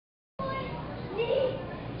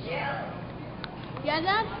Yeah,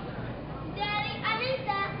 Dad? Daddy, I need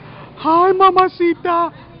that. Hi,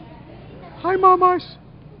 mamacita. Hi, mamas.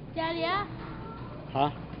 Daddy, yeah?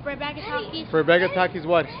 Huh? For a bag of Takis. For a bag of Takis,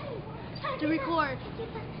 what? To record.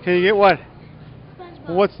 Can you get what?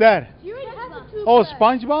 SpongeBob. What's that? You already have the toothbrush. Oh,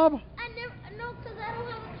 SpongeBob? No, because I don't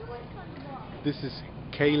have a toy SpongeBob. This is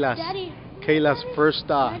Kayla's. Daddy. Kayla's first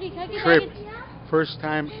Daddy, can I get trip. back in? First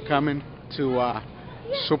time coming to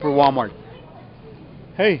Super Walmart.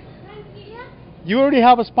 Hey, Yeah? you already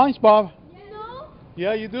have a SpongeBob. No.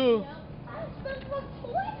 Yeah, you do. I have SpongeBob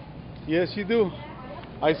toy. Yes, you do.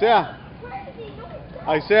 Isaiah, Crazy. No, it's not.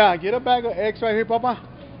 Isaiah, get a bag of eggs right here, Papa.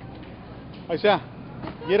 Isaiah,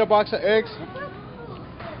 get a box of eggs.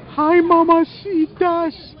 Hi,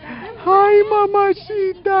 mamacitas. Hi,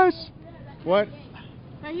 mamacitas. What?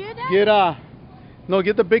 Right here, Dad?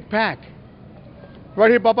 Get the big pack. Right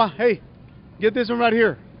here, Papa. Hey, get this one right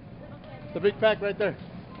here. The big pack right there.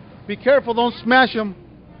 Be careful, don't smash them.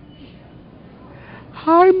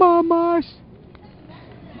 Hi, mamas.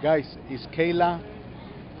 Guys, it's Kayla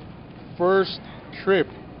first trip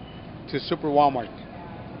to Super Walmart.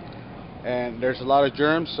 And there's a lot of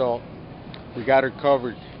germs, so we got her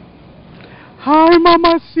covered. Hi,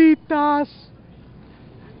 mamacitas.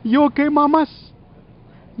 You okay, mamas?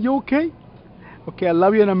 You okay? Okay, I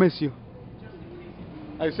love you and I miss you.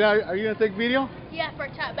 I say, are you gonna take video? Yeah, for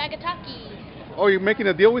a bag of Takis. Oh, you're making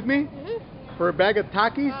a deal with me? Mm-hmm. For a bag of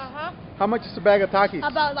Takis? Uh-huh. How much is a bag of Takis?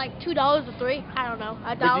 About like $2 or $3. I don't know.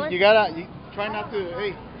 $1. But you try not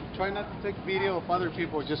to, try not to take video of other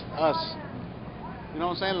people, just us. You know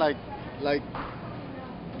what I'm saying? Like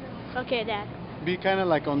Okay, Dad. be kind of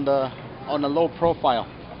like on the low profile.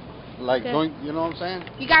 Like Okay. don't, you know what I'm saying?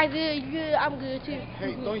 You guys good? You good? I'm good too.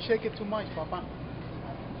 Hey, don't shake it too much, Papa.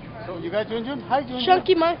 So you got Junjun? Hi, Junjun.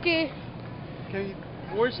 Chunky monkey.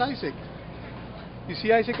 Where's Isaac? You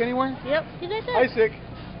see Isaac anywhere? Yep. He's right there. Isaac.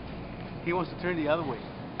 He wants to turn the other way.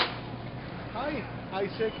 Hi,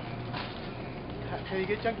 Isaac. Can you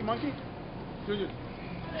get Chunky Monkey? Junjun.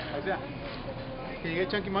 Isaiah. Can you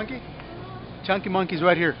get Chunky Monkey? Chunky Monkey's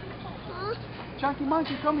right here. Chunky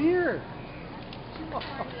Monkey, come here.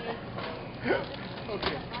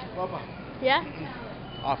 Okay, Baba. Yeah?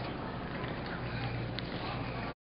 Off.